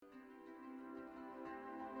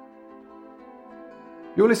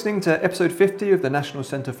You're listening to episode 50 of the National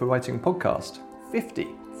Centre for Writing podcast. 50.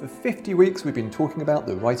 For 50 weeks we've been talking about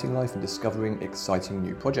the writing life and discovering exciting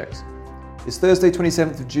new projects. It's Thursday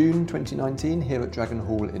 27th of June 2019 here at Dragon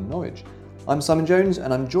Hall in Norwich. I'm Simon Jones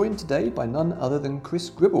and I'm joined today by none other than Chris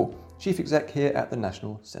Gribble, Chief Exec here at the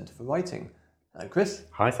National Centre for Writing. Hello Chris.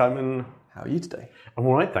 Hi Simon. How are you today? I'm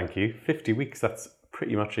alright, thank you. 50 weeks, that's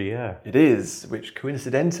pretty much a year. It is, which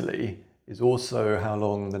coincidentally is also how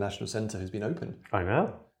long the National Centre has been open. I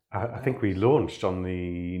know. I think we launched on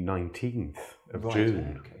the 19th of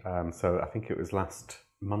June. Okay. So I think it was last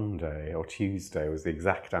Monday or Tuesday was the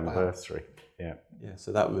exact anniversary. Wow. Yeah,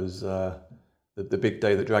 so that was the big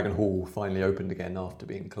day that Dragon Hall finally opened again after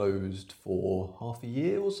being closed for half a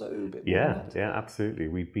year or so. A bit more than that. Yeah, absolutely.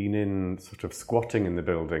 We've been in sort of squatting in the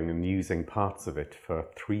building and using parts of it for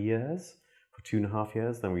 3 years, for 2.5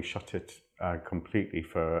 years. Then we shut it completely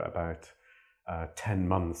for about 10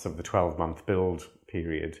 months of the 12-month build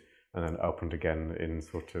period, and then opened again in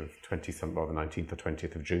sort of the 19th or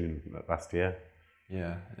 20th of June last year.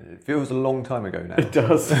 Yeah, it feels a long time ago now. It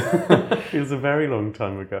does. It feels a very long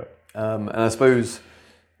time ago. And I suppose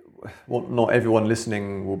what not everyone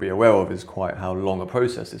listening will be aware of is quite how long a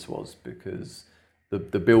process this was, because the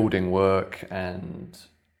building work and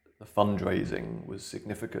the fundraising was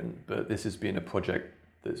significant, but this has been a project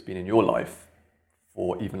that's been in your life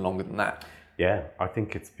for even longer than that. Yeah, I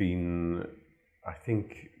think it's been,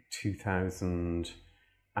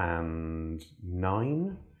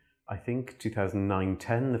 2009,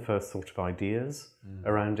 2009-10, the first sort of ideas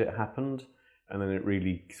around it happened. And then it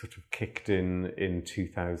really sort of kicked in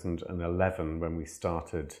 2011 when we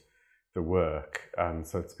started the work.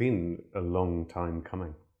 So it's been a long time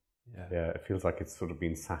coming. Yeah, it feels like it's sort of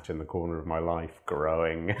been sat in the corner of my life,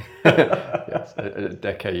 growing. Yes, a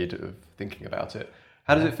decade of thinking about it.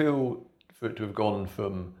 How does it feel for it to have gone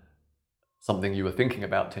from something you were thinking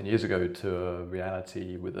about 10 years ago to a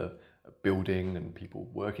reality with a building and people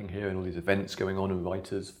working here and all these events going on and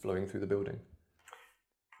writers flowing through the building?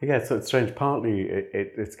 Yeah, so it's strange. Partly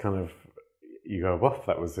it's kind of, you go, woof,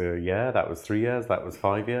 that was a year, that was 3 years, that was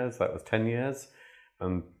 5 years, that was 10 years.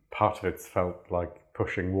 And part of it's felt like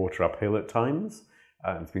pushing water uphill at times.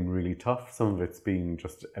 It's been really tough. Some of it's been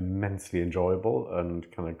just immensely enjoyable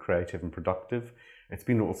and kind of creative and productive. It's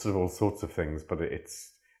been all sorts of things, but it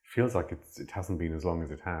feels like it hasn't been as long as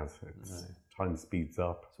it has. Time speeds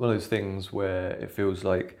up. It's one of those things where it feels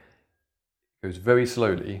like it goes very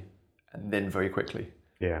slowly and then very quickly.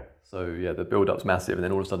 Yeah. So yeah, the build-up's massive, and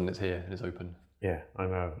then all of a sudden it's here and it's open. Yeah, I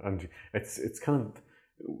know, and it's kind of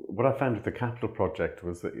what I found with the Capital project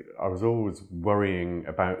was that I was always worrying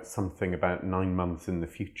about something about 9 months in the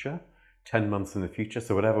future, 10 months in the future.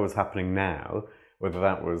 So whatever was happening now, whether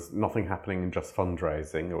that was nothing happening in just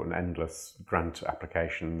fundraising or an endless grant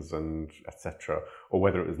applications and etc., or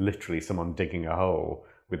whether it was literally someone digging a hole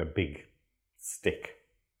with a big stick,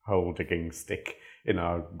 hole-digging stick in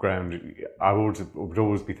our ground, I would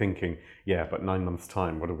always be thinking, yeah, but 9 months'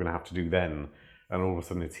 time, what are we going to have to do then? And all of a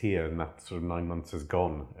sudden it's here, and that sort of 9 months is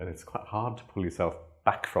gone. And it's quite hard to pull yourself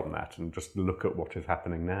back from that and just look at what is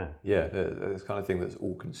happening now. Yeah, it's kind of thing that's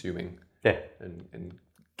all-consuming. Yeah. And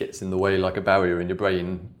gets in the way like a barrier in your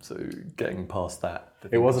brain, so getting past that.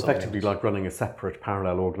 It was effectively like running a separate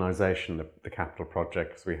parallel organisation, the Capital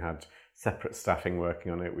project, because we had separate staffing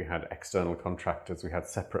working on it, we had external contractors, we had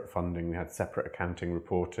separate funding, we had separate accounting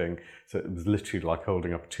reporting. So it was literally like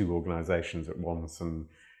holding up two organisations at once and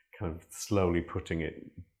kind of slowly putting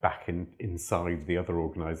it back inside the other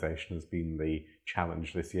organisation has been the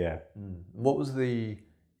challenge this year. What was the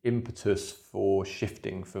impetus for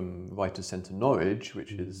shifting from Writers' Centre Norwich,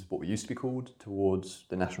 which is what we used to be called, towards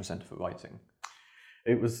the National Centre for Writing?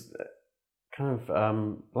 It was kind of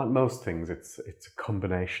like most things, it's a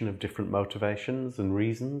combination of different motivations and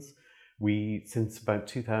reasons. Since about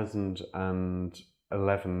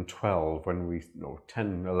 2011-12, when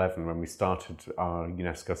we started our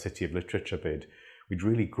UNESCO City of Literature bid, we'd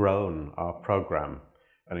really grown our programme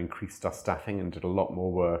and increased our staffing and did a lot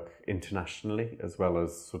more work internationally, as well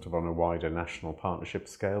as sort of on a wider national partnership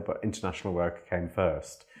scale, but international work came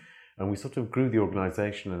first. And we sort of grew the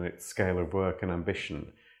organisation and its scale of work and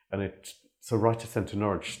ambition, and so Writers' Centre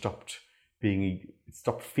Norwich stopped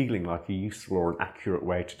feeling like a useful or an accurate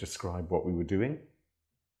way to describe what we were doing.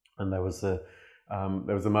 And there was a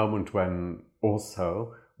moment when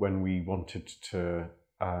we wanted to,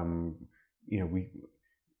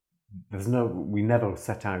 we never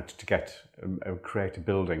set out to create a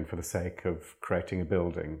building for the sake of creating a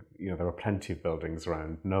building. There are plenty of buildings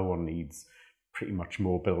around. No one needs pretty much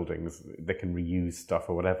more buildings. They can reuse stuff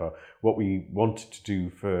or whatever. What we wanted to do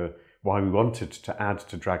for why we wanted to add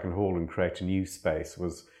to Dragon Hall and create a new space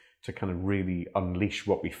was to kind of really unleash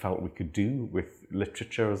what we felt we could do with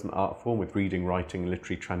literature as an art form, with reading, writing,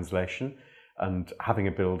 literary translation, and having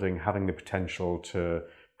a building, having the potential to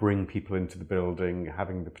bring people into the building,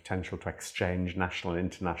 having the potential to exchange national and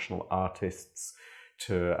international artists,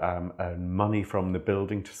 to earn money from the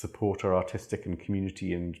building to support our artistic and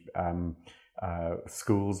community and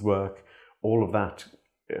schools work. All of that,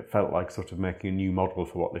 it felt like sort of making a new model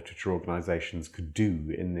for what literature organisations could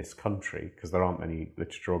do in this country, because there aren't many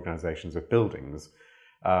literature organisations with buildings.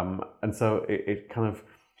 And so it kind of,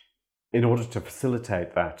 in order to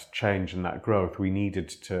facilitate that change and that growth, we needed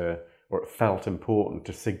to, or it felt important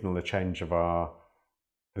to signal a change of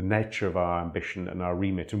the nature of our ambition and our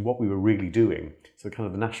remit and what we were really doing. So kind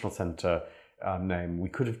of the National Centre name, we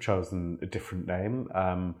could have chosen a different name,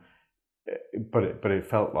 but it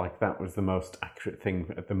felt like that was the most accurate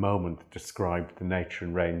thing at the moment that described the nature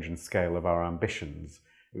and range and scale of our ambitions.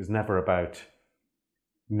 It was never about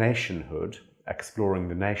nationhood, exploring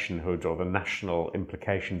the nationhood or the national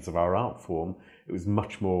implications of our art form. It was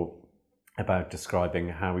much more about describing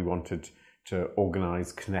how we wanted to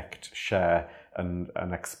organise, connect, share, and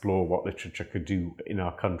explore what literature could do in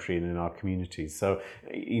our country and in our communities. So,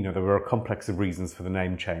 there were a complex of reasons for the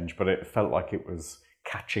name change, but it felt like it was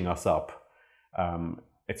catching us up.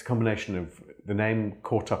 It's a combination of the name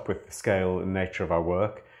caught up with the scale and nature of our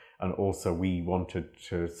work, and also we wanted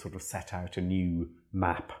to sort of set out a new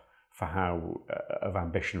map for of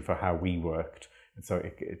ambition for how we worked, and so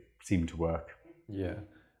it seemed to work. Yeah,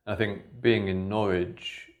 I think being in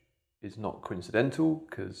Norwich is not coincidental,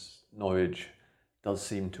 because Norwich does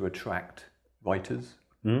seem to attract writers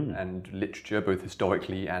and literature, both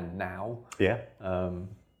historically and now. Yeah.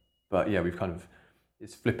 But yeah,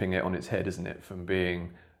 it's flipping it on its head, isn't it? From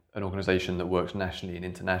being an organisation that works nationally and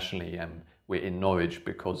internationally, and we're in Norwich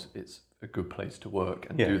because it's a good place to work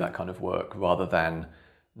and do that kind of work, rather than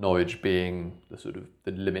Norwich being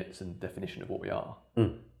the limits and definition of what we are.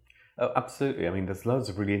 Oh, absolutely. I mean, there's loads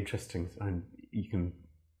of really interesting, and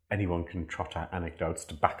anyone can trot out anecdotes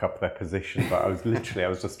to back up their position, but I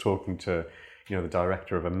was just talking to, the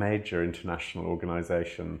director of a major international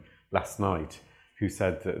organisation last night, who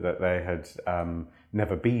said that they had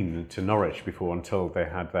never been to Norwich before until they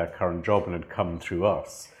had their current job and had come through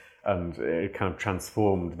us. And it kind of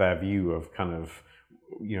transformed their view of kind of,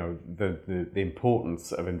 the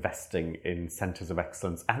importance of investing in centres of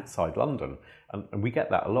excellence outside London. And we get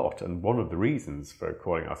that a lot. And one of the reasons for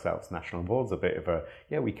calling ourselves National Board's a bit of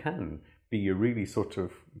we can be a really sort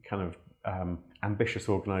of kind of ambitious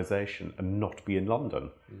organisation and not be in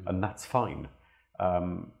London. And that's fine.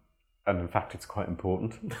 And in fact, it's quite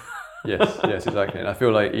important. Yes, exactly. And I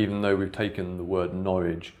feel like even though we've taken the word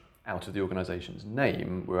Norwich out of the organisation's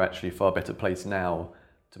name, we're actually far better placed now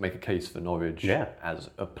to make a case for Norwich as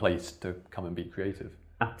a place to come and be creative.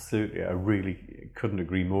 Absolutely, I really couldn't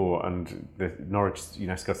agree more. And the Norwich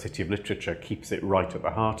UNESCO City of Literature keeps it right at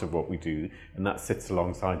the heart of what we do, and that sits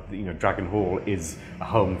alongside, Dragon Hall is a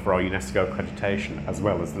home for our UNESCO accreditation as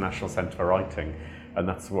well as the National Centre for Writing. And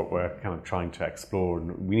that's what we're kind of trying to explore.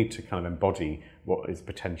 And we need to kind of embody what is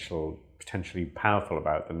potentially powerful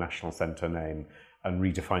about the National Centre name and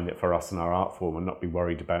redefine it for us in our art form, and not be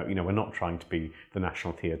worried about, we're not trying to be the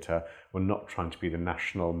National Theatre, we're not trying to be the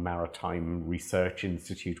National Maritime Research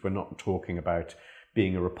Institute, we're not talking about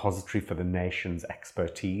being a repository for the nation's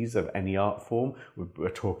expertise of any art form. We're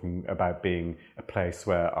talking about being a place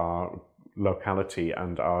where our locality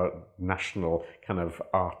and our national kind of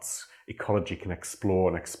arts ecology can explore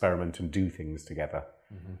and experiment and do things together.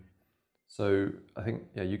 Mm-hmm. So I think,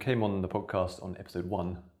 you came on the podcast on episode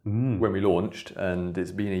 1 when we launched, and it's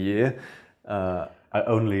been a year. I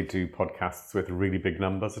only do podcasts with really big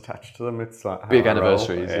numbers attached to them. It's like big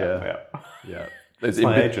anniversaries, yeah.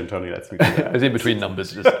 My agent only lets me do that. There's in between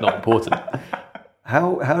numbers, just not important.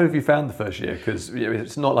 How have you found the first year? Because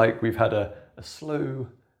it's not like we've had a slow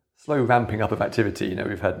ramping up of activity.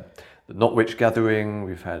 We've had the Notwich Gathering,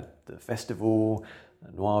 we've had the festival,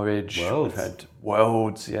 Norwich, we've had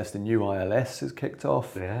Worlds, the new ILS has kicked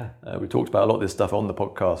off. Yeah. We talked about a lot of this stuff on the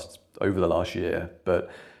podcast over the last year, but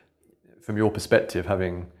from your perspective,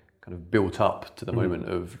 having kind of built up to the moment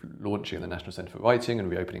of launching the National Centre for Writing and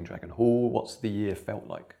reopening Dragon Hall, what's the year felt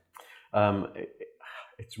like?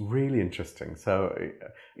 It's really interesting. So,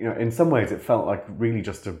 in some ways it felt like really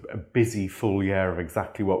just a busy full year of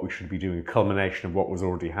exactly what we should be doing, a culmination of what was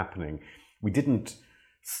already happening. We didn't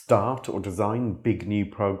start or design big new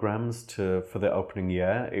programs for the opening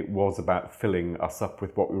year. It was about filling us up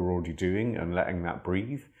with what we were already doing and letting that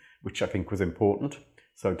breathe, which I think was important.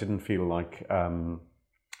 So it didn't feel like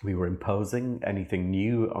we were imposing anything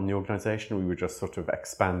new on the organisation. We were just sort of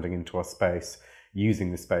expanding into our space,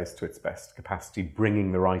 using the space to its best capacity,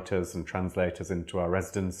 bringing the writers and translators into our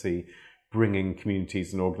residency, bringing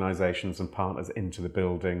communities and organisations and partners into the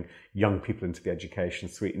building, young people into the education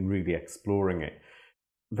suite, and really exploring it.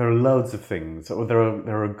 There are loads of things, or there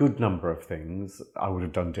are a good number of things I would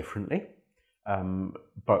have done differently.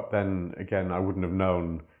 But then again, I wouldn't have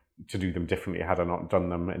known to do them differently had I not done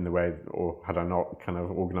them in the way, or had I not kind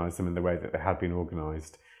of organised them in the way that they had been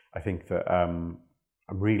organised. I think that I'm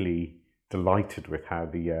really delighted with how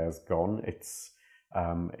the year's gone. It's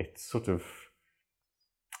sort of,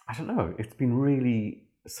 I don't know, it's been really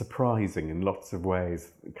surprising in lots of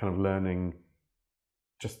ways, kind of learning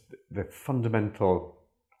just the fundamental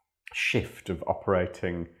shift of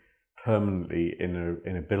operating permanently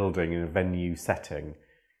in a building, in a venue setting,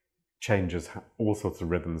 changes all sorts of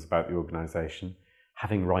rhythms about the organisation.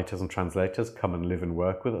 Having writers and translators come and live and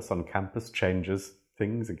work with us on campus changes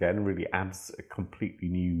things again, really adds a completely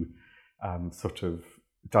new sort of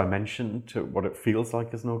dimension to what it feels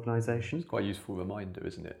like as an organisation. It's quite a useful reminder,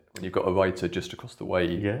 isn't it? When you've got a writer just across the way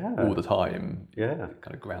all the time, it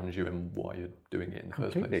kind of grounds you in why you're doing it in the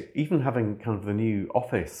first place. Even having kind of the new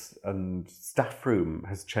office and staff room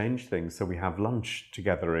has changed things. So we have lunch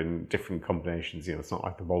together in different combinations. You know, it's not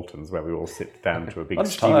like the Boltons where we all sit down to a big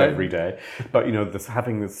stew every day. But, you know,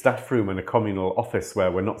 having the staff room and a communal office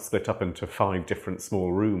where we're not split up into 5 different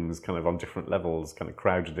small rooms, kind of on different levels, kind of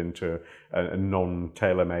crowded into a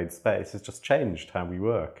non-tailor-made space, has just changed how we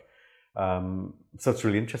work. So it's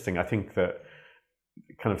really interesting. I think that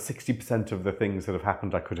kind of 60% of the things that have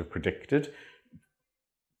happened I could have predicted.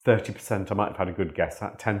 30% I might have had a good guess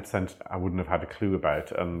at. 10% I wouldn't have had a clue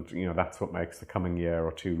about. And, you know, that's what makes the coming year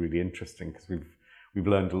or two really interesting, because we've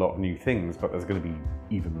learned a lot of new things, but there's going to be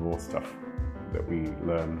even more stuff that we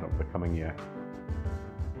learn over the coming year.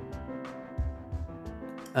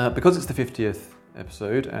 Because it's the 50th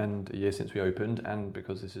episode and a year since we opened, and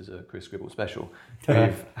because this is a Chris Gribble special,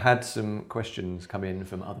 we've had some questions come in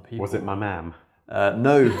from other people. Was it my ma'am?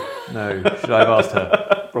 No. Should I have asked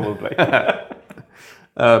her? Probably.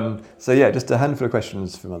 So yeah, just a handful of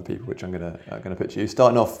questions from other people, which I'm gonna put to you.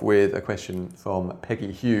 Starting off with a question from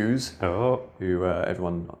Peggy Hughes, who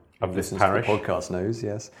everyone who listens to the podcast knows.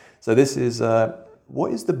 Yes. So this is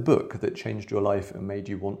what is the book that changed your life and made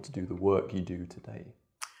you want to do the work you do today?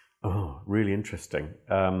 Oh, really interesting.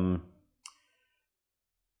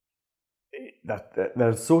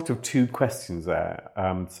 There's sort of 2 questions there.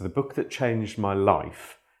 So the book that changed my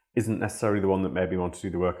life isn't necessarily the one that made me want to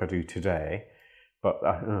do the work I do today, but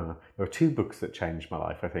there are 2 books that changed my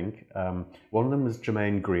life, I think. One of them was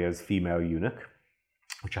Germaine Greer's Female Eunuch,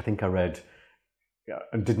 which I think I read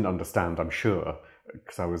and didn't understand, I'm sure,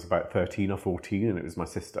 because I was about 13 or 14 and it was my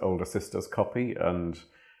older sister's copy, and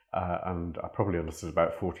I probably understood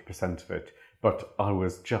about 40% of it, but I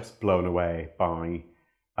was just blown away by,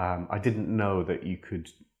 I didn't know that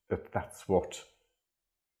that's what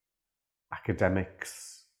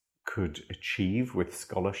academics could achieve with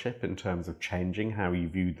scholarship in terms of changing how you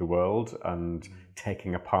viewed the world and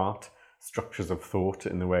taking apart structures of thought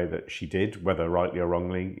in the way that she did, whether rightly or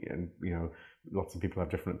wrongly. And, you know, lots of people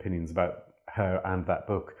have different opinions about her and that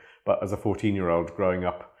book. But as a 14-year-old growing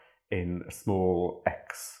up in a small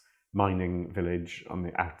mining village on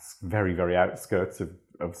the very, very outskirts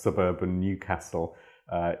of suburban Newcastle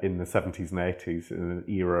in the 70s and 80s, in an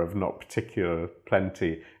era of not particular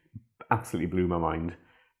plenty, absolutely blew my mind.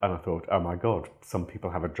 And I thought, oh my God, some people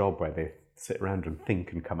have a job where they sit around and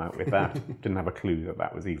think and come out with that. Didn't have a clue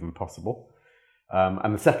that was even possible.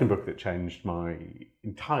 And the second book that changed my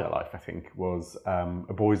entire life, I think, was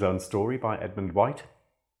A Boy's Own Story by Edmund White,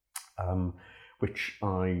 which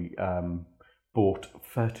I bought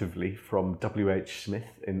furtively from W.H.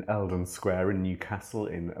 Smith in Eldon Square in Newcastle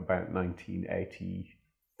in about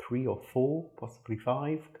 1983 or 4, possibly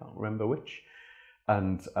 5, can't remember which.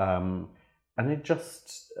 And it's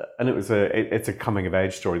a coming of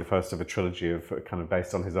age story, the first of a trilogy of kind of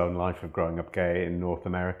based on his own life of growing up gay in North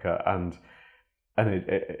America, and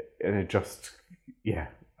it just,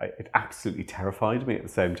 it absolutely terrified me at the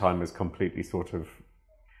same time as completely sort of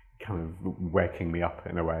kind of waking me up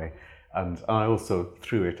in a way. And I also,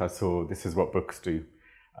 through it, I saw this is what books do.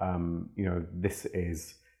 This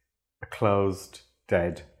is a closed,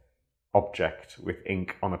 dead object with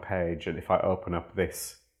ink on a page, and if I open up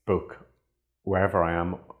this book, wherever I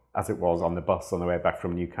am, as it was on the bus on the way back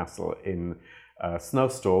from Newcastle in a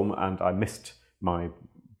snowstorm, and I missed my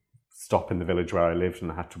stop in the village where I lived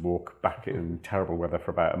and I had to walk back in terrible weather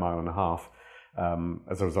for about 1.5 miles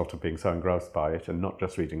as a result of being so engrossed by it, and not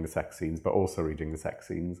just reading the sex scenes, but also reading the sex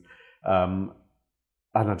scenes.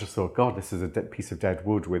 And I just thought, God, this is a piece of dead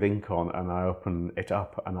wood with ink on, and I open it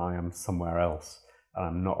up and I am somewhere else, and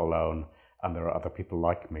I'm not alone, and there are other people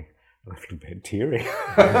like me. And I feel a bit teary.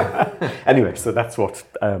 Anyway, so that's what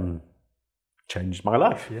changed my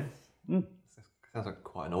life. Yes. Mm. Sounds like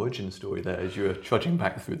quite an origin story there as you were trudging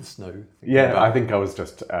back through the snow. Yeah, I think I was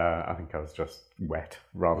just wet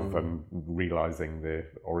rather than realising the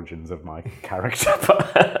origins of my character.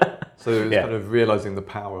 So it was kind of realising the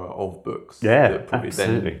power of books that probably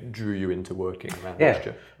absolutely then drew you into working around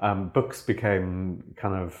literature. Books became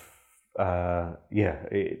kind of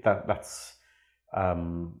that's.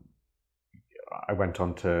 I went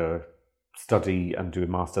on to study and do a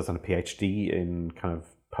master's and a PhD in kind of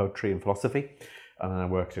poetry and philosophy. And I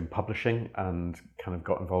worked in publishing and kind of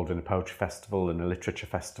got involved in a poetry festival and a literature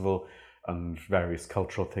festival and various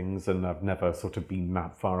cultural things. And I've never sort of been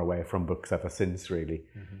that far away from books ever since, really.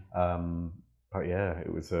 But yeah,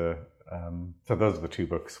 it was so those are the two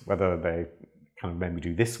books. Whether they kind of made me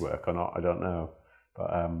do this work or not, I don't know.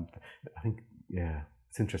 But I think,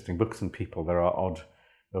 it's interesting. Books and people, there are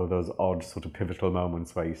those odd sort of pivotal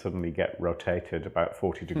moments where you suddenly get rotated about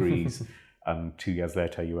 40 degrees. And 2 years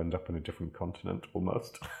later, you end up in a different continent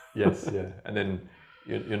almost. Yes, yeah. And then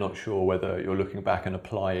you're not sure whether you're looking back and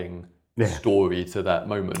applying the story to that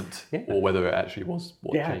moment or whether it actually was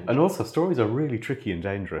what changed. And also stories are really tricky and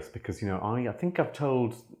dangerous because, I think I've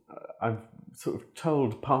sort of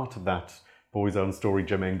told part of that Boy's Own Story,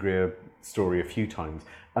 Germaine Greer story a few times.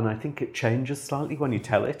 And I think it changes slightly when you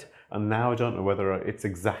tell it. And now I don't know whether it's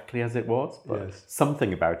exactly as it was, but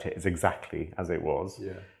something about it is exactly as it was.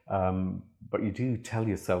 Yeah. But you do tell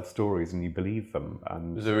yourself stories and you believe them.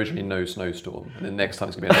 And there's originally no snowstorm, and then next time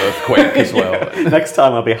it's going to be an earthquake as well. Next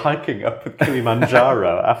time I'll be hiking up with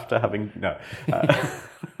Kilimanjaro after having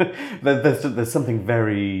there's something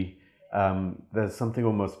very there's something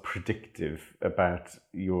almost predictive about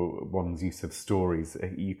one's use of stories.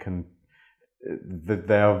 You can.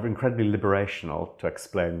 They are incredibly liberational to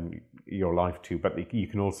explain your life to, but you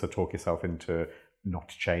can also talk yourself into not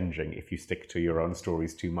changing if you stick to your own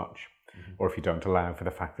stories too much, or if you don't allow for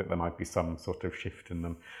the fact that there might be some sort of shift in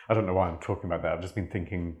them. I don't know why I'm talking about that. I've just been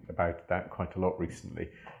thinking about that quite a lot recently.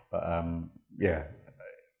 But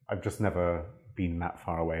I've just never been that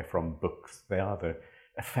far away from books. They are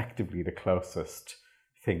effectively the closest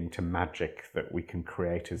thing to magic that we can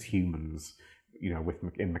create as humans,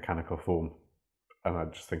 in mechanical form. And I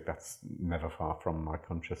just think that's never far from my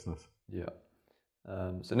consciousness. Yeah.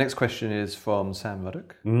 So next question is from Sam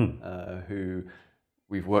Ruddock, who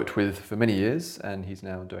we've worked with for many years, and he's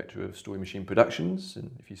now director of Story Machine Productions.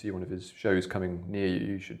 And if you see one of his shows coming near you,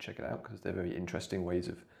 you should check it out because they're very interesting ways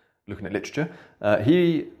of looking at literature.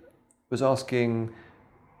 He was asking,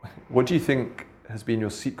 what do you think has been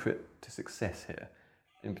your secret to success here?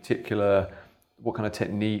 In particular, what kind of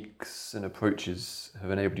techniques and approaches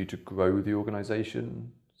have enabled you to grow the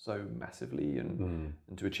organisation so massively and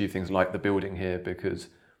to achieve things like the building here? Because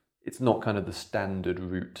it's not kind of the standard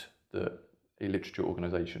route that a literature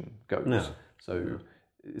organisation goes. No. So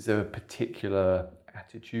is there a particular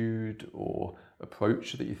attitude or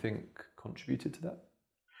approach that you think contributed to that?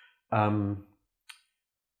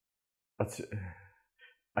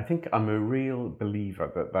 I think I'm a real believer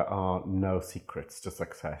that there are no secrets to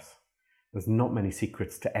success. There's not many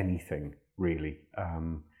secrets to anything, really.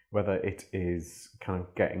 Whether it is kind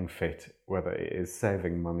of getting fit, whether it is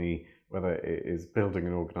saving money, whether it is building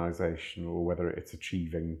an organisation, or whether it's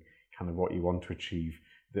achieving kind of what you want to achieve.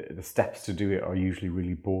 The steps to do it are usually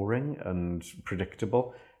really boring and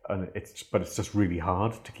predictable, but it's just really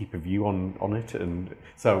hard to keep a view on it. And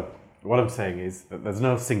so what I'm saying is that there's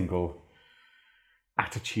no single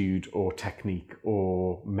attitude or technique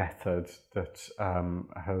or method that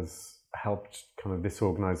has helped kind of this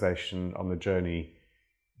organisation on the journey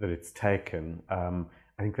that it's taken. I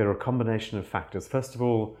think there are a combination of factors. First of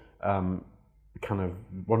all, kind of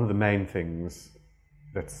one of the main things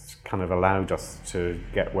that's kind of allowed us to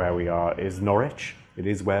get where we are is Norwich. It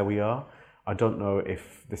is where we are. I don't know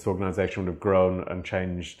if this organisation would have grown and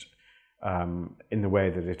changed in the way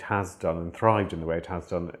that it has done and thrived in the way it has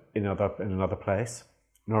done in another place.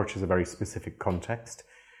 Norwich is a very specific context.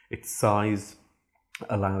 Its size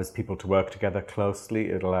allows people to work together closely.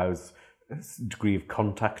 It allows a degree of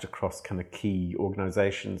contact across kind of key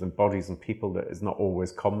organisations and bodies and people that is not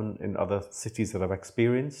always common in other cities that I've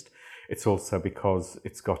experienced. It's also because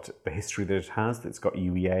it's got the history that it has. It's got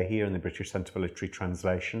UEA here in the British Centre for Literary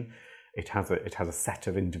Translation. It has a set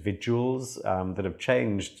of individuals that have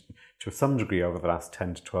changed to some degree over the last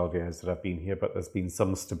 10 to 12 years that I've been here, but there's been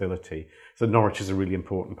some stability. So Norwich is a really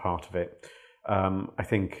important part of it. I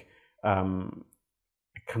think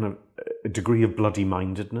kind of a degree of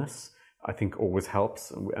bloody-mindedness, I think always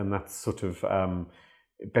helps. And that's sort of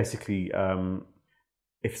basically,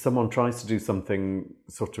 if someone tries to do something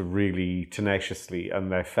sort of really tenaciously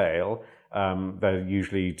and they fail, they're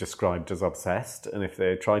usually described as obsessed. And if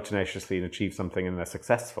they try tenaciously and achieve something and they're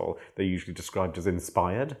successful, they're usually described as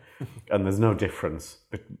inspired. And there's no difference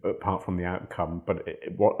apart from the outcome. But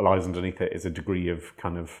what lies underneath it is a degree of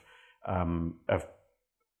kind of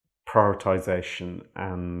prioritization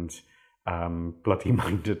and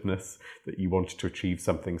bloody-mindedness that you want to achieve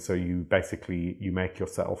something. So you make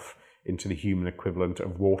yourself into the human equivalent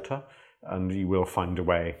of water, and you will find a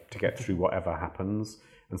way to get through whatever happens.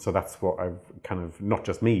 And so that's what I've kind of, not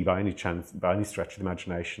just me by any stretch of the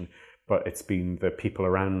imagination, but it's been the people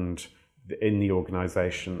around in the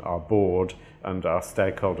organisation, our board and our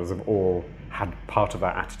stakeholders have all had part of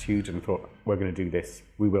that attitude and thought, we're going to do this,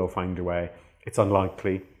 we will find a way. It's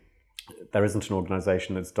unlikely. There isn't an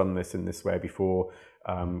organisation that's done this in this way before.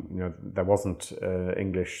 There wasn't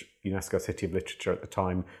English UNESCO City of Literature at the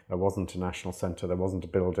time. There wasn't a national centre. There wasn't a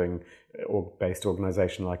building or based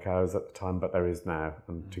organisation like ours at the time, but there is now.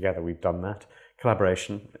 And together we've done that.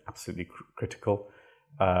 Collaboration, absolutely critical.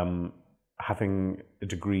 Having a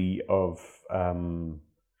degree of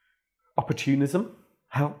opportunism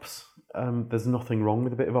helps. There's nothing wrong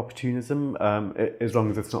with a bit of opportunism, as long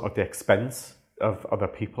as it's not at the expense of other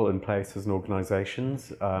people and places and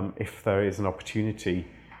organisations. If there is an opportunity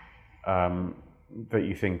that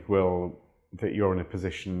you think that you're in a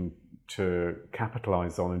position to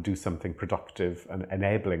capitalise on and do something productive and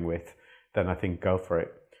enabling with, then I think go for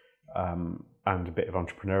it. And a bit of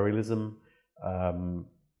entrepreneurialism,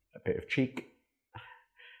 a bit of cheek,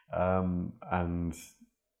 and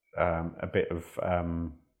a bit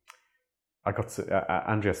of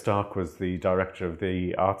Andrea Stark was the director of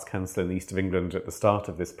the Arts Council in the East of England at the start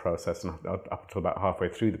of this process, and up until about halfway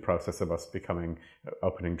through the process of us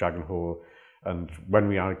opening Dragon Hall. And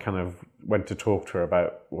when I kind of went to talk to her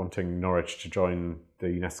about wanting Norwich to join the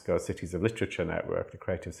UNESCO Cities of Literature network, the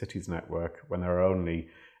Creative Cities network, when there were only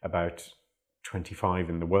about 25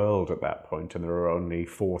 in the world at that point, and there were only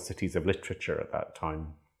 4 cities of literature at that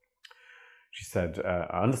time. She said,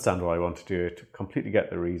 I understand why I want to do it, completely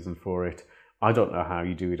get the reason for it. I don't know how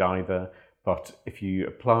you do it either, but if you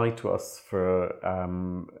apply to us for a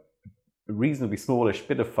reasonably smallish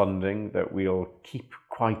bit of funding that we'll keep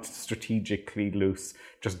quite strategically loose,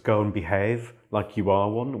 just go and behave like you are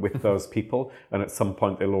one with those people, and at some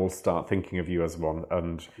point they'll all start thinking of you as one.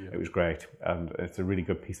 And It was great, and it's a really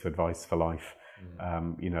good piece of advice for life.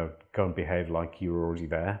 Go and behave like you were already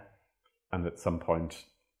there, and at some point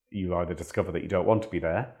you either discover that you don't want to be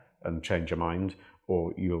there and change your mind,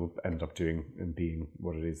 or you'll end up doing and being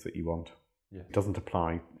what it is that you want. Yeah. It doesn't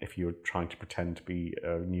apply if you're trying to pretend to be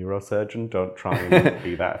a neurosurgeon. Don't try and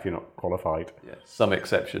be that if you're not qualified. Yeah, some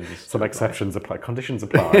exceptions. Some exceptions apply. Conditions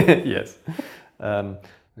apply. Yes.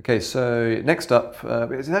 Okay, so next up,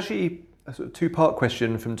 it's actually a sort of 2-part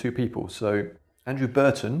question from 2 people. So Andrew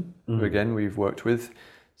Burton, who again we've worked with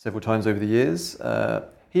several times over the years,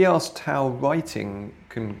 he asked how writing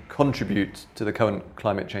can contribute to the current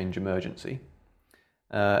climate change emergency.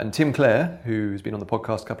 And Tim Clare, who's been on the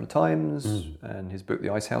podcast a couple of times, and his book The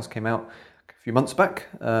Ice House came out a few months back,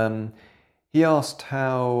 he asked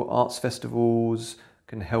how arts festivals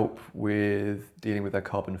can help with dealing with their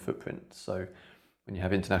carbon footprint. So when you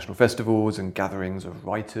have international festivals and gatherings of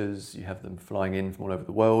writers, you have them flying in from all over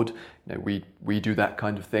the world. We do that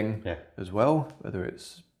kind of thing as well, whether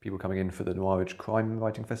it's people coming in for the Norwich Crime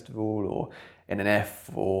Writing Festival or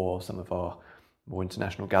NNF or some of our more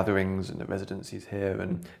international gatherings and the residencies here.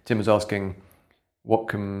 And Tim was asking, what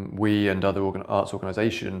can we and other arts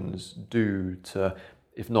organisations do to,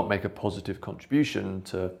 if not make a positive contribution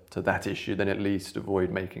to that issue, then at least avoid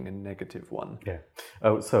making a negative one? Yeah.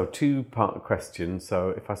 So 2-part question. So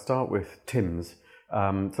if I start with Tim's,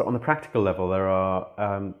 so on the practical level,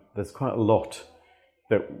 there's quite a lot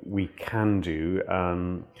that we can do.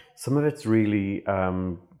 Some of it's really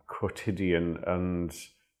quotidian and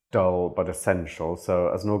dull but essential. So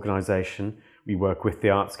as an organisation, we work with the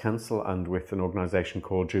Arts Council and with an organisation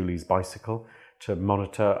called Julie's Bicycle to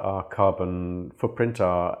monitor our carbon footprint,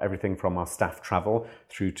 everything from our staff travel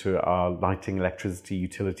through to our lighting, electricity,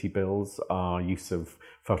 utility bills, our use of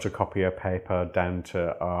photocopier paper, down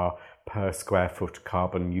to our per square foot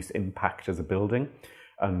carbon use impact as a building.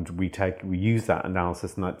 And we use that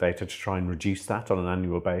analysis and that data to try and reduce that on an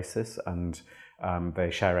annual basis. And they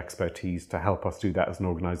share expertise to help us do that as an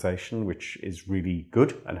organisation, which is really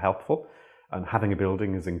good and helpful. And having a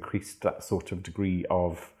building has increased that sort of degree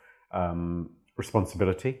of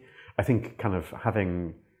responsibility. I think kind of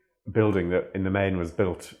having building that in the main was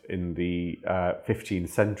built in the 15th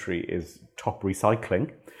century is top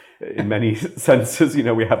recycling in many senses.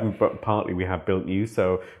 We haven't, but partly we have built new.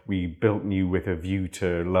 So we built new with a view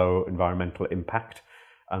to low environmental impact.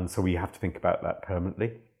 And so we have to think about that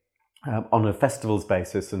permanently. On a festivals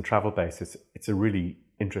basis and travel basis, it's a really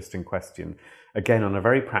interesting question. Again, on a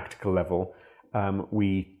very practical level,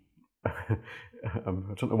 we... I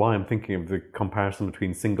don't know why I'm thinking of the comparison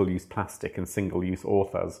between single-use plastic and single-use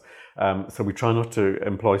authors. So we try not to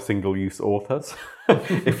employ single-use authors.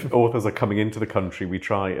 If authors are coming into the country, we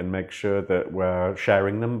try and make sure that we're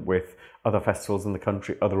sharing them with other festivals in the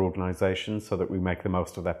country, other organisations, so that we make the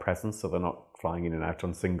most of their presence, so they're not flying in and out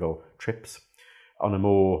on single trips. On a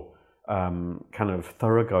more kind of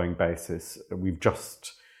thoroughgoing basis, we've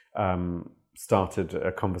just started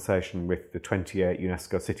a conversation with the 28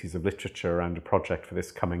 UNESCO Cities of Literature around a project for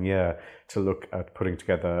this coming year to look at putting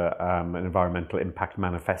together an environmental impact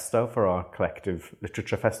manifesto for our collective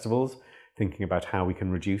literature festivals, thinking about how we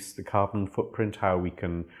can reduce the carbon footprint, how we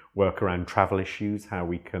can work around travel issues, how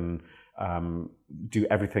we can do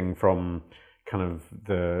everything from kind of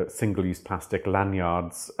the single-use plastic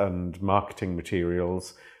lanyards and marketing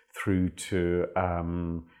materials through to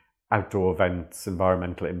outdoor events,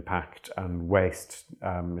 environmental impact and waste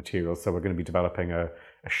materials. So we're going to be developing a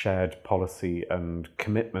shared policy and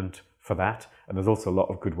commitment for that. And there's also a lot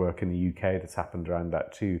of good work in the UK that's happened around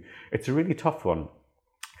that too. It's a really tough one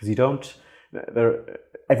because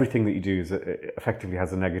everything that you do effectively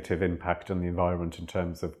has a negative impact on the environment in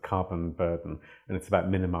terms of carbon burden, and it's about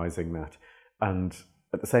minimising that. And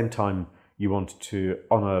at the same time, you want to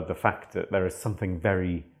honour the fact that there is something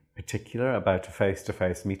very particular about a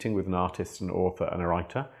face-to-face meeting with an artist, an author and a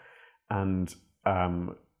writer. And I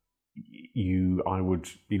would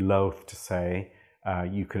be loath to say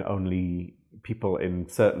people in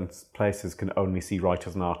certain places can only see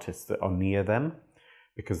writers and artists that are near them,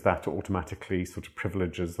 because that automatically sort of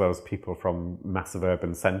privileges those people from massive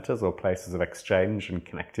urban centres or places of exchange and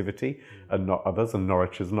connectivity, and not others. And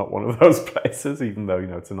Norwich is not one of those places, even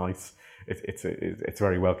though it's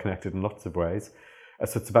very well connected in lots of ways.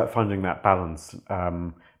 So it's about finding that balance.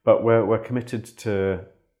 But we're committed to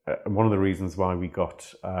one of the reasons why we've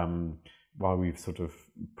sort of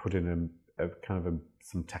put in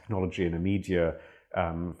some technology and a media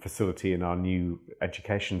facility in our new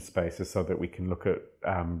education spaces, so that we can look at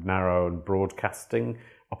narrow and broadcasting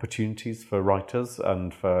opportunities for writers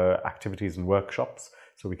and for activities and workshops,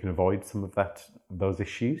 so we can avoid some of those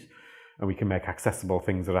issues. And we can make accessible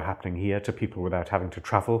things that are happening here to people without having to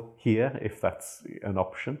travel here, if that's an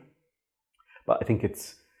option. But I think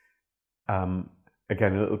it's,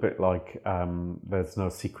 again, a little bit like there's no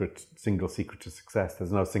single secret to success.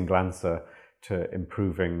 There's no single answer to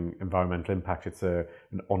improving environmental impact. It's an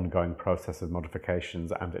ongoing process of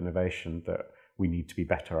modifications and innovation that we need to be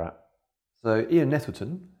better at. So Ian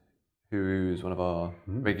Nettleton, who is one of our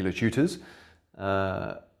regular tutors,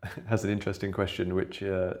 has an interesting question, which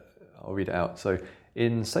I'll read it out. So,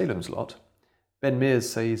 in Salem's Lot, Ben Mears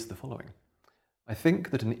says the following: I think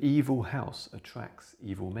that an evil house attracts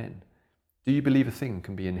evil men. Do you believe a thing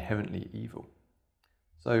can be inherently evil?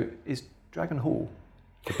 So, is Dragon Hall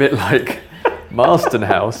a bit like Marston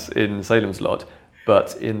House in Salem's Lot,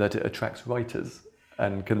 but in that it attracts writers?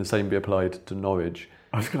 And can the same be applied to Norwich?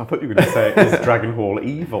 I thought you were going to say, is Dragon Hall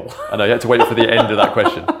evil? I know, you had to wait for the end of that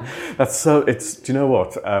question. Do you know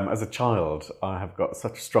what? As a child, I have got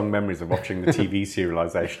such strong memories of watching the TV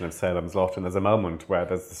serialisation of Salem's Lot, and there's a moment where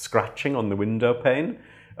there's the scratching on the window pane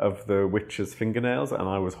of the witch's fingernails, and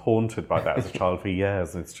I was haunted by that as a child for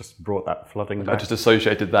years, and it's just brought that flooding back. I just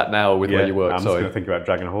associated that now with where you work. I'm just going to think about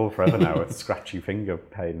Dragon Hall forever now, with scratchy finger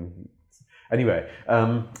pain. Anyway,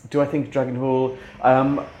 do I think Dragon Hall...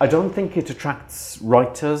 I don't think it attracts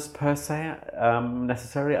writers per se,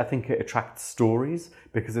 necessarily. I think it attracts stories,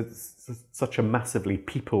 because it's such a massively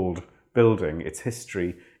peopled building. Its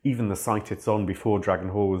history, even the site it's on before Dragon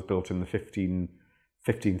Hall was built in the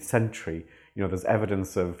 15th century, there's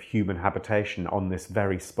evidence of human habitation on this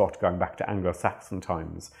very spot going back to Anglo-Saxon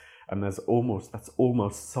times. And that's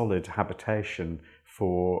almost solid habitation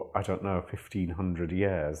for, 1,500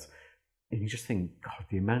 years. And you just think, God,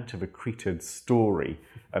 the amount of accreted story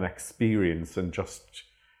and experience and just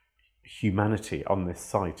humanity on this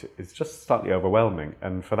site is just slightly overwhelming.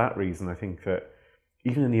 And for that reason, I think that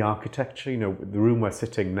even in the architecture, the room we're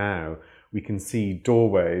sitting now, we can see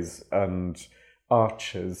doorways and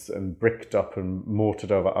arches and bricked up and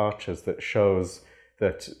mortared over arches that shows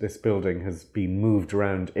that this building has been moved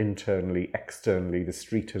around internally, externally. The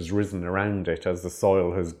street has risen around it as the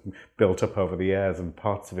soil has built up over the years and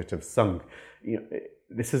parts of it have sunk.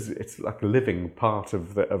 it's like a living part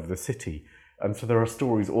of the city, and so there are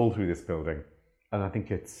stories all through this building, and I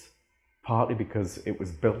think it's partly because it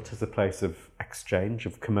was built as a place of exchange,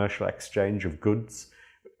 of commercial exchange of goods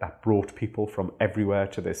that brought people from everywhere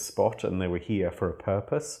to this spot, and they were here for a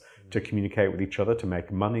purpose, to communicate with each other, to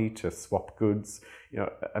make money, to swap goods,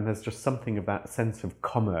 and there's just something of that sense of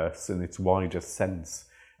commerce in its widest sense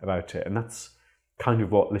about it, and that's kind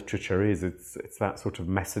of what literature is. It's that sort of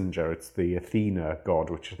messenger. It's the Athena god,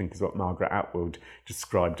 which I think is what Margaret Atwood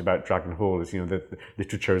described about Dragon Hall, as the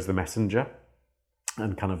literature is the messenger,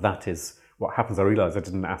 and kind of that is what happens. I realise I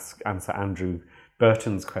didn't answer Andrew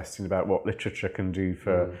Burton's question about what literature can do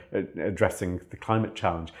for addressing the climate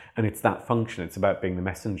challenge, and it's that function. It's about being the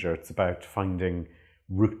messenger. It's about finding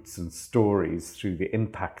roots and stories through the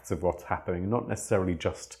impacts of what's happening, not necessarily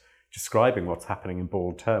just describing what's happening in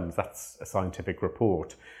bald terms. That's a scientific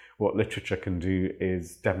report. What literature can do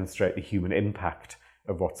is demonstrate the human impact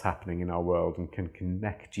of what's happening in our world, and can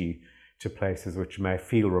connect you to places which may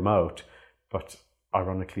feel remote, but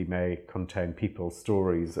ironically may contain people's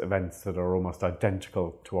stories, events that are almost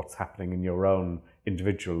identical to what's happening in your own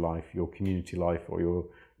individual life, your community life, or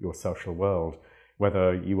your social world.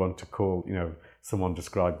 Whether you want to call, someone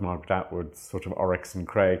described Margaret Atwood's sort of Oryx and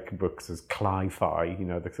Crake books as cli-fi,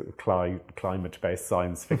 the sort of climate-based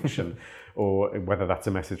science fiction, or whether that's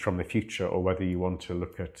a message from the future, or whether you want to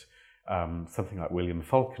look at something like William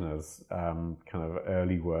Faulkner's kind of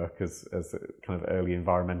early work as a kind of early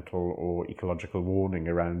environmental or ecological warning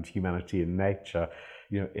around humanity and nature.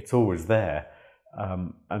 It's always there,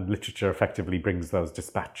 and literature effectively brings those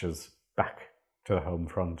dispatches back to the home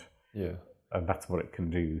front. Yeah. And that's what it can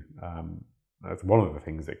do. That's one of the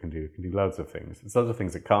things it can do. It can do loads of things. There's other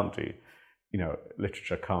things it can't do.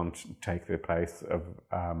 Literature can't take the place of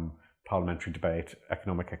parliamentary debate,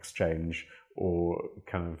 economic exchange, or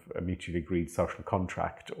kind of a mutually agreed social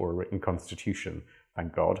contract or a written constitution,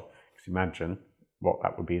 thank God. Because imagine what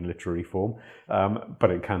that would be in literary form.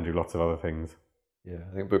 But it can do lots of other things. Yeah,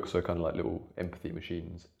 I think books are kind of like little empathy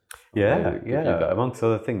machines. Yeah. Amongst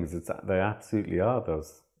other things, they absolutely are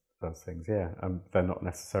those things, yeah. They're not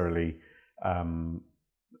necessarily,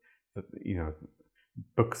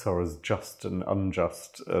 books are as just and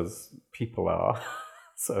unjust as people are.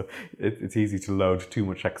 So it's easy to load too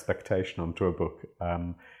much expectation onto a book.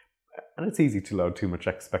 And it's easy to load too much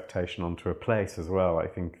expectation onto a place as well. I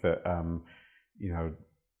think that,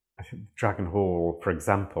 I think Dragon Hall, for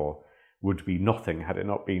example, would be nothing had it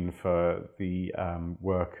not been for the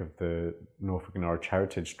work of the Norfolk and Norwich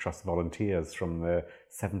Heritage Trust volunteers from the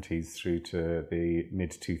 70s through to the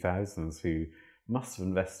mid-2000s, who must have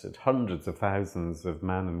invested hundreds of thousands of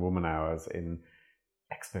man and woman hours in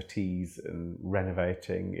expertise, in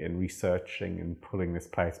renovating, in researching, and pulling this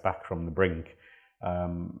place back from the brink.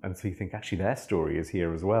 And so you think, actually, their story is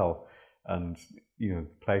here as well. And,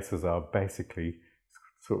 places are basically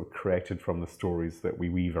sort of created from the stories that we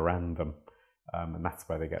weave around them, and that's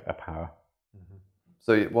where they get their power. Mm-hmm.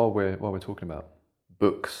 So while we're talking about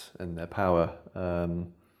books and their power,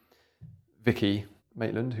 Vicky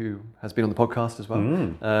Maitland, who has been on the podcast as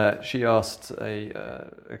well, she asked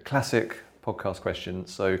a classic podcast question.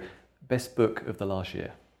 So, best book of the last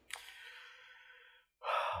year?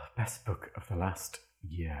 Best book of the last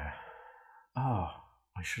year. Oh,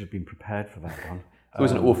 I should have been prepared for that one. It's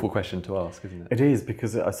always an awful question to ask, isn't it? It is,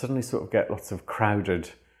 because I suddenly sort of get lots of crowded.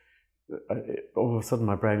 All of a sudden,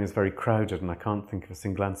 my brain is very crowded, and I can't think of a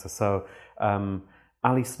single answer. So,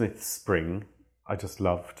 Ali Smith's Spring, I just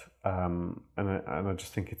loved, and I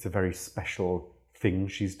just think it's a very special thing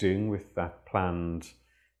she's doing with that planned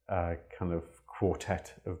kind of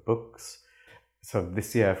quartet of books. So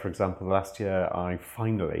this year, for example, last year, I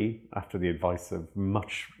finally, after the advice of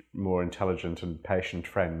much more intelligent and patient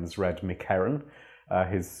friends, read Mick Herron,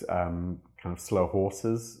 his kind of Slow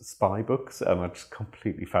Horses spy books, and I just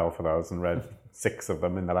completely fell for those and read 6 of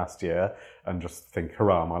them in the last year, and just think,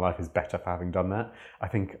 hurrah, my life is better for having done that. I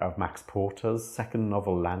think of Max Porter's second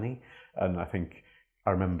novel, Lanny, and I think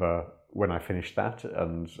I remember when I finished that,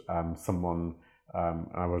 and someone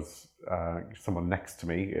next to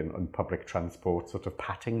me in public transport sort of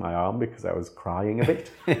patting my arm because I was crying a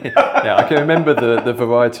bit. Yeah, I can remember the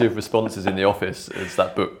variety of responses in the office as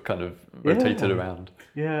that book kind of rotated around.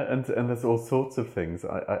 Yeah, and there's all sorts of things.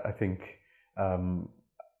 I think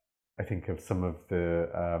of some of the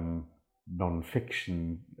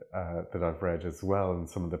non-fiction that I've read as well, and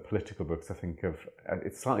some of the political books. I think of,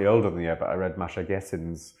 it's slightly older than you, but I read Masha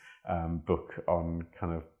Gessin's book on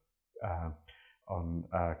kind of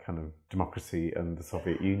democracy and the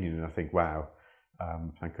Soviet Union, and I think, wow,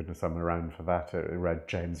 thank goodness I'm around for that. I read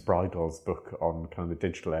James Bridle's book on kind of the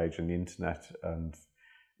digital age and the internet, and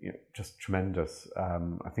just tremendous.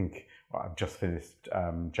 I think I've just finished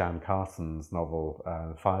Jan Carson's novel,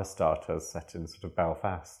 Firestarter, set in sort of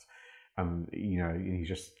Belfast. And, you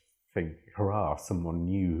just think, hurrah, someone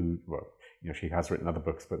new who, she has written other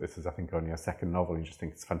books, but this is, I think, only her second novel, and you just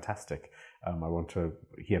think it's fantastic. I want to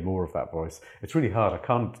hear more of that voice. It's really hard. I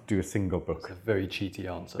can't do a single book. It's a very cheaty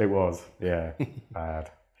answer. It was, yeah, bad.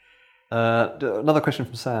 Another question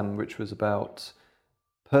from Sam, which was about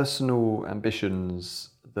personal ambitions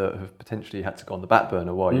that have potentially had to go on the back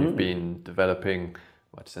burner while you've been developing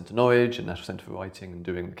Writer Centre Norwich and National Centre for Writing and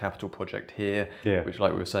doing the Capital project here, which,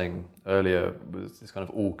 like we were saying earlier, was this kind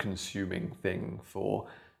of all-consuming thing for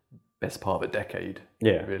best part of a decade,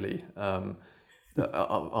 really.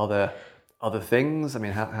 Are there other things? I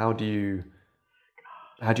mean, how do you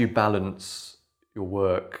balance your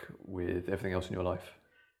work with everything else in your life?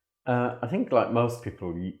 I think, like most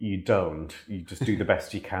people, you don't. You just do the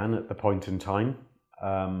best you can at the point in time.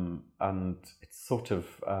 And it's sort of,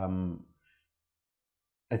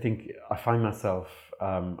 I think I find myself,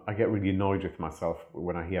 I get really annoyed with myself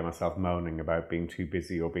when I hear myself moaning about being too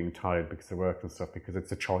busy or being tired because of work and stuff, because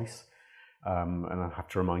it's a choice. And I have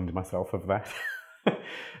to remind myself of that.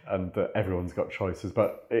 And that everyone's got choices,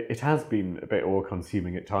 but it has been a bit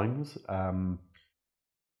all-consuming at times.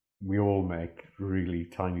 We all make really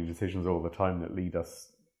tiny decisions all the time that lead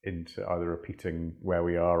us into either repeating where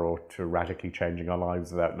we are or to radically changing our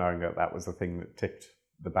lives without knowing that was the thing that tipped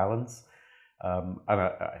the balance. And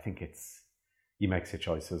I think you make your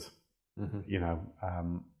choices.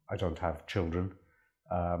 I don't have children.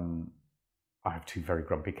 I have two very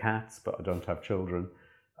grumpy cats, but I don't have children.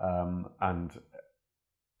 And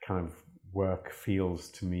kind of work feels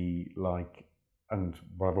to me like, and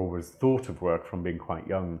what I've always thought of work from being quite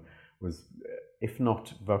young was, if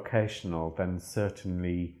not vocational, then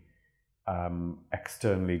certainly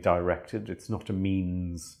externally directed. It's not a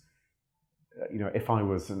means. If I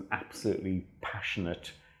was an absolutely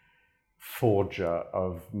passionate forger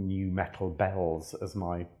of new metal bells as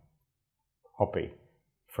my hobby,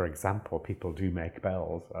 for example, people do make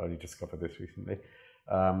bells. I only discovered this recently.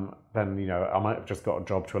 Then, I might have just got a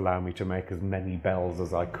job to allow me to make as many bells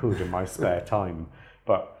as I could in my spare time.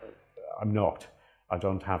 But I'm not. I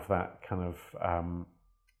don't have that kind of...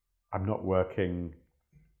 I'm not working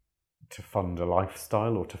to fund a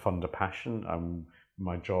lifestyle or to fund a passion.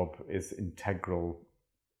 My job is an integral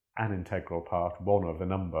part, one of a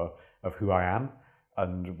number, of who I am.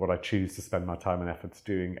 And what I choose to spend my time and efforts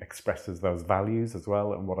doing expresses those values as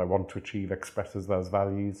well. And what I want to achieve expresses those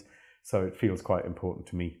values. So it feels quite important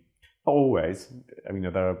to me. Not always. I mean,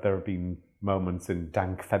 there have been moments in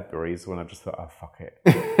dank Februaries when I just thought, oh, fuck it.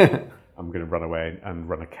 I'm going to run away and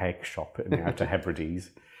run a cake shop in the Outer Hebrides,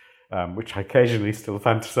 which I occasionally still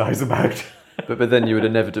fantasize about. But then you would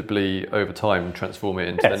inevitably, over time, transform it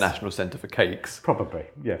into the National Centre for Cakes. Probably,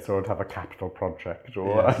 yes. Or I'd have a capital project,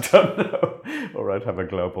 or I don't know. Or I'd have a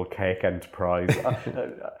global cake enterprise.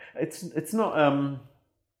 It's not...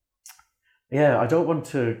 I don't want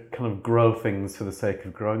to kind of grow things for the sake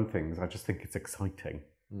of growing things. I just think it's exciting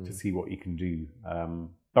to see what you can do.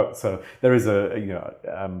 So there is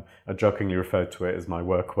I jokingly referred to it as my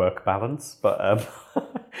work-work balance, but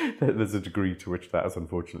there's a degree to which that is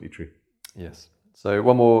unfortunately true. Yes. So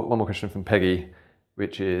one more question from Peggy,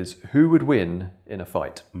 which is, who would win in a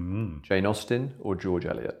fight? Jane Austen or George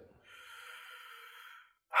Eliot?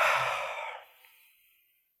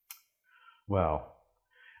 Well,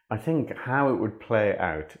 I think how it would play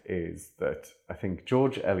out is that I think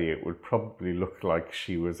George Eliot would probably look like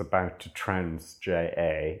she was about to trounce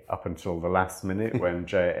J.A. up until the last minute when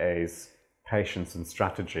J.A.'s patience and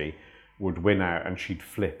strategy would win out and she'd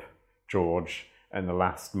flip George in the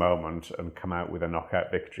last moment and come out with a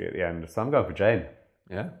knockout victory at the end. So I'm going for Jane.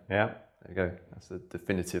 Yeah? Yeah. There you go. That's the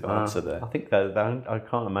definitive answer there. I think that I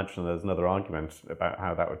can't imagine there's another argument about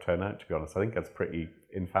how that would turn out, to be honest. I think that's pretty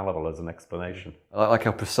infallible as an explanation. I like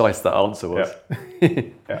how precise that answer was.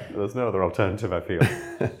 Yeah, there's no other alternative, I feel.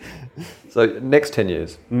 So, next 10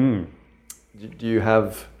 years, do you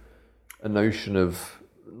have a notion of,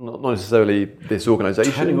 not necessarily this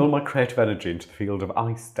organisation? Turning all my creative energy into the field of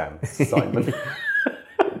ice dance, Simon.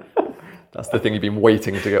 That's the thing you've been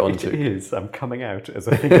waiting to get onto. It is. I'm coming out as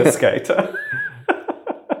a figure skater.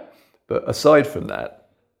 But aside from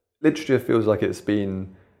that, literature feels like it's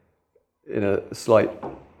been in a slight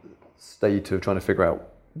state of trying to figure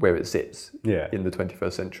out where it sits in the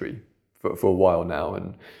 21st century for a while now.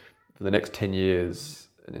 And for the next 10 years,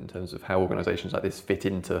 and in terms of how organisations like this fit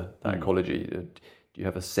into that ecology, do you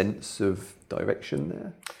have a sense of direction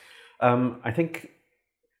there? I think...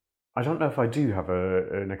 I don't know if I do have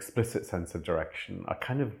an explicit sense of direction. I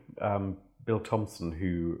kind of Bill Thompson,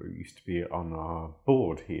 who used to be on our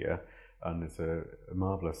board here and is a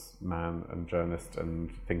marvellous man and journalist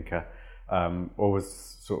and thinker,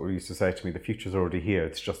 always sort of used to say to me, the future's already here,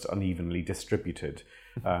 it's just unevenly distributed.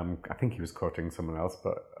 I think he was quoting someone else,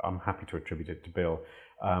 but I'm happy to attribute it to Bill.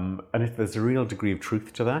 And there's a real degree of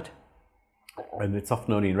truth to that. And it's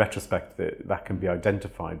often only in retrospect that can be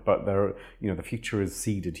identified, but the future is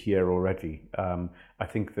seeded here already. I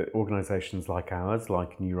think that organisations like ours,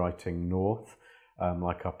 like New Writing North,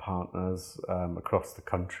 like our partners across the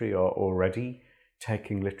country, are already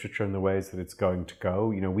taking literature in the ways that it's going to go.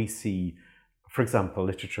 We see, for example,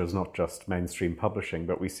 literature is not just mainstream publishing,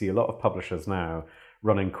 but we see a lot of publishers now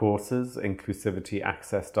running courses, inclusivity,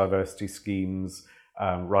 access, diversity schemes,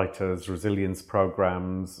 writers, resilience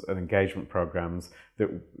programs and engagement programs that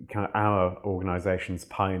kind of our organisations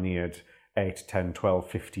pioneered 8, 10, 12,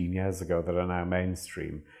 15 years ago that are now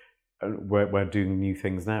mainstream. We're doing new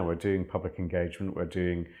things now. We're doing public engagement. We're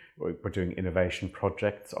doing innovation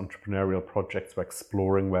projects, entrepreneurial projects. We're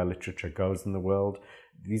exploring where literature goes in the world.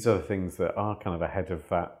 These are the things that are kind of ahead of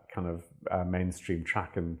that kind of mainstream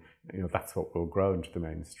track, and that's what will grow into the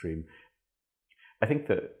mainstream. I think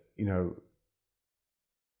that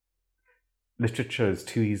literature is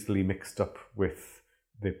too easily mixed up with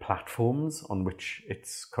the platforms on which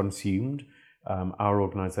it's consumed. Our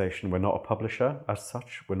organisation, we're not a publisher as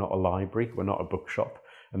such, we're not a library, we're not a bookshop,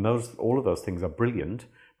 and all of those things are brilliant,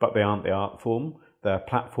 but they aren't the art form. They're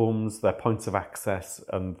platforms, they're points of access,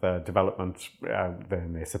 and their development,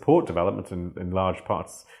 they support development in large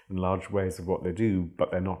parts, in large ways of what they do,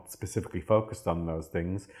 but they're not specifically focused on those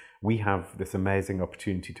things. We have this amazing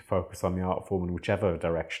opportunity to focus on the art form in whichever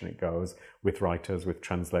direction it goes, with writers, with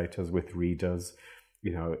translators, with readers,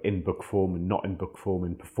 in book form and not in book form,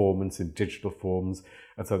 in performance, in digital forms.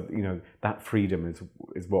 And so, that freedom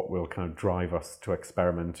is what will kind of drive us to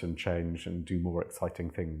experiment and change and do more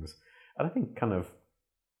exciting things. And I think kind of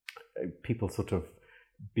people sort of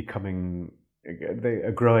becoming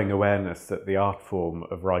a growing awareness that the art form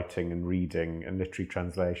of writing and reading and literary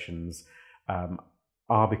translations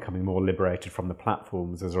are becoming more liberated from the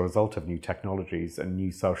platforms as a result of new technologies and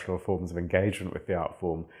new social forms of engagement with the art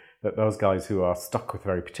form, that those guys who are stuck with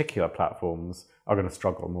very particular platforms are going to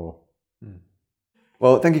struggle more.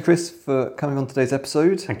 Well, thank you, Chris, for coming on today's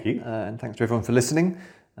episode. Thank you. And thanks to everyone for listening.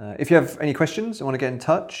 If you have any questions and want to get in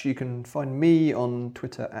touch, you can find me on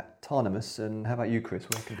Twitter @Tarnimus. And how about you, Chris?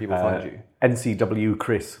 Where can people find you? NCW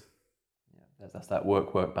Chris. Yeah, that's that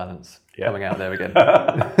work balance coming out there again.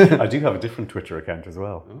 I do have a different Twitter account as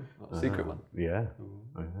well. Ooh, a secret one. Yeah.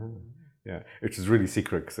 Yeah, which is really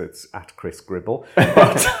secret because it's @ChrisGribble.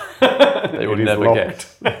 But they will never get.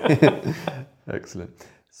 Excellent.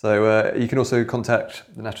 So you can also contact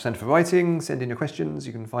the National Centre for Writing, send in your questions.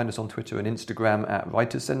 You can find us on Twitter and Instagram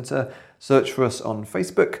 @Writers Centre. Search for us on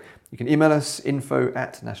Facebook. You can email us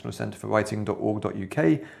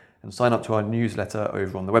info@nationalcentreforwriting.org.uk and sign up to our newsletter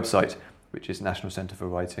over on the website, which is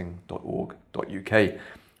nationalcentreforwriting.org.uk.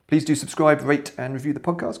 Please do subscribe, rate and review the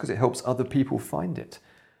podcast because it helps other people find it.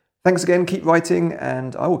 Thanks again, keep writing,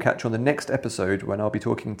 and I will catch you on the next episode when I'll be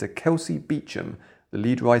talking to Kelsey Beecham, the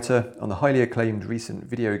lead writer on the highly acclaimed recent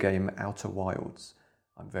video game Outer Wilds.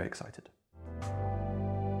 I'm very excited.